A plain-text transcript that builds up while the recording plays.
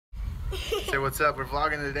Say what's up. We're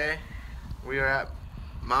vlogging today. We are at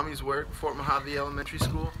Mommy's work, Fort Mojave Elementary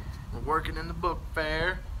School. We're working in the book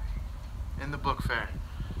fair. But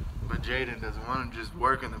Jaden doesn't want to just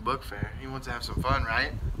work in the book fair. He wants to have some fun,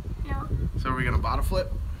 right? No. So we're gonna bottle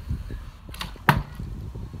flip.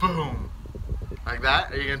 Boom. Like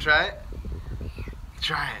that? Are you gonna try it?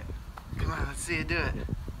 Try it. Come on, let's see you do it.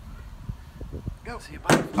 Go. See you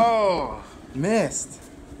bottle. Oh, missed.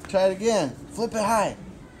 Try it again. Flip it high.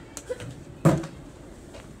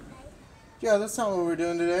 Yeah, that's not what we're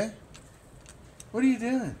doing today. What are you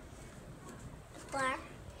doing? Water.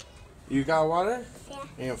 You got water? Yeah.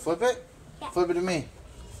 You gonna flip it? Yeah. Flip it to me.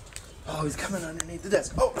 Oh, he's coming underneath the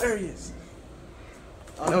desk. Oh, there he is.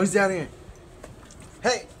 Oh no, he's down here.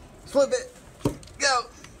 Hey, flip it. Go.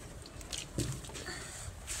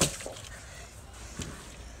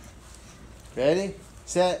 Ready,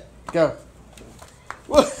 set, go.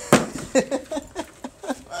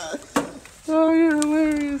 Oh, you're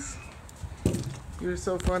hilarious. You're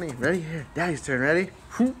so funny. Ready? Here, Daddy's turn. Ready?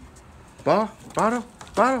 Bottle,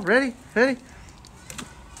 ready?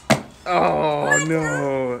 Oh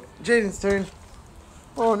no. Jaden's turn.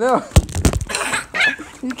 Oh no.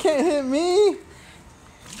 You can't hit me.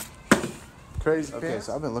 Crazy. Okay,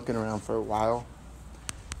 so I've been looking around for a while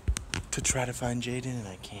to try to find Jaden and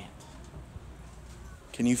I can't.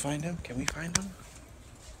 Can you find him? Can we find him?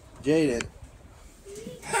 Jaden.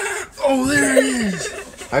 Oh, there he is.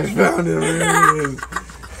 I found him. There he is.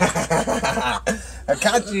 I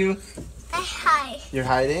caught you. I hide. You're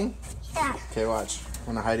hiding? Yeah. Okay, watch. I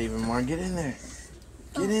want to hide even more. Get in there.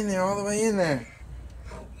 Get in there, all the way in there.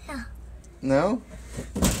 Yeah. No?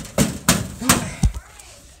 I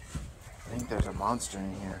think there's a monster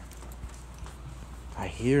in here. I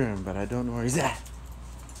hear him, but I don't know where he's at.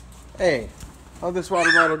 Hey, how'd this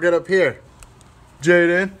water bottle get up here?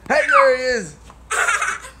 Jaden. Hey, there he is.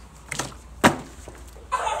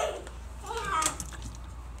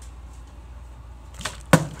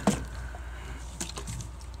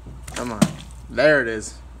 Come on. There it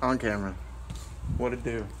is. On camera. What'd it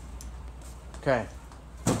do? Okay.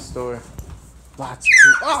 Store. Lots of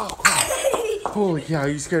cool. Oh, crap. Holy cow,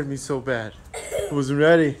 you scared me so bad. I wasn't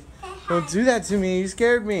ready. Don't do that to me. You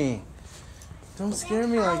scared me. Don't scare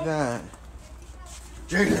me like that.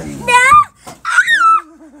 Jaden.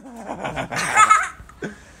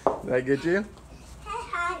 Did I get you?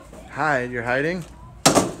 Hide. You're hiding?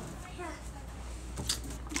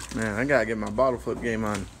 Man, I gotta get my bottle flip game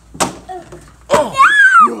on.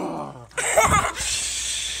 Oh!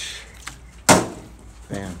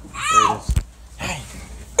 Bam. There it is. Hey!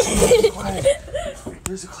 Be quiet.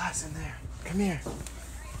 There's a class in there. Come here.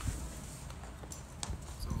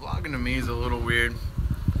 So vlogging to me is a little weird.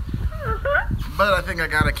 But I think I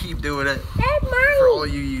gotta keep doing it for all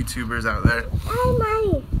you YouTubers out there.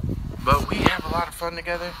 But we have a lot of fun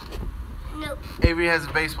together. Nope. Avery has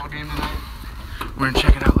a baseball game tonight. We're gonna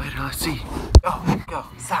check it out later. Let's see. Go.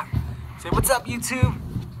 Stop. Say what's up, YouTube.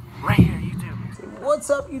 Right here, YouTube. Say what's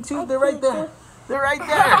up, YouTube. They're right there. They're right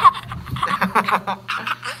there.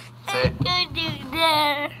 Say,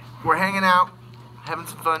 we're hanging out, having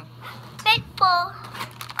some fun. Baseball.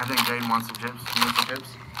 I think Jaden wants some chips. You want some chips?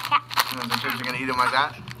 Yeah. You want some chips? You're gonna eat them like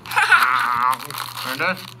that? Are you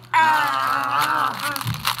done?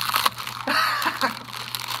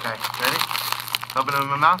 Okay, ready? Open them in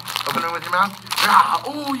my mouth. Open them with your mouth.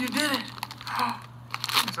 Oh, you did it.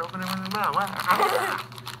 Just open it with your mouth. Wow.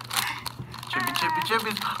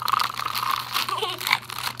 Chippy.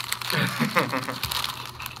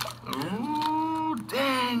 Ooh,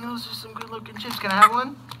 dang, those are some good looking chips. Can I have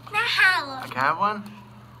one? I can have one?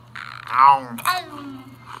 Ow.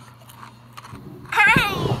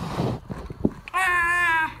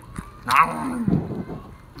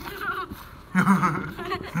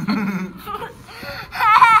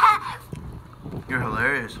 You're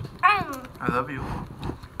hilarious. I love you.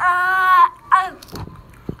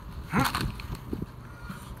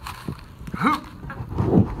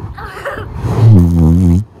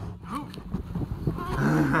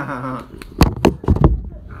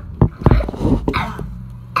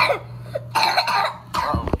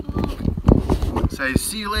 Say,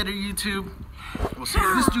 see you later, YouTube. We'll see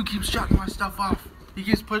if this dude keeps chucking my stuff off. He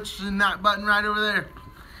keeps pushing that button right over there.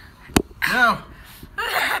 No.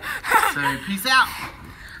 Say, peace out.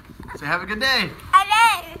 Say, have a good day.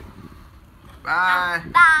 Bye.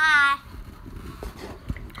 Bye.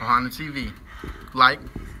 OhanaTeeV. Like,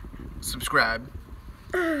 subscribe,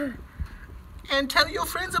 and tell your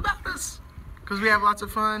friends about us. Because we have lots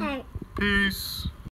of fun. Peace.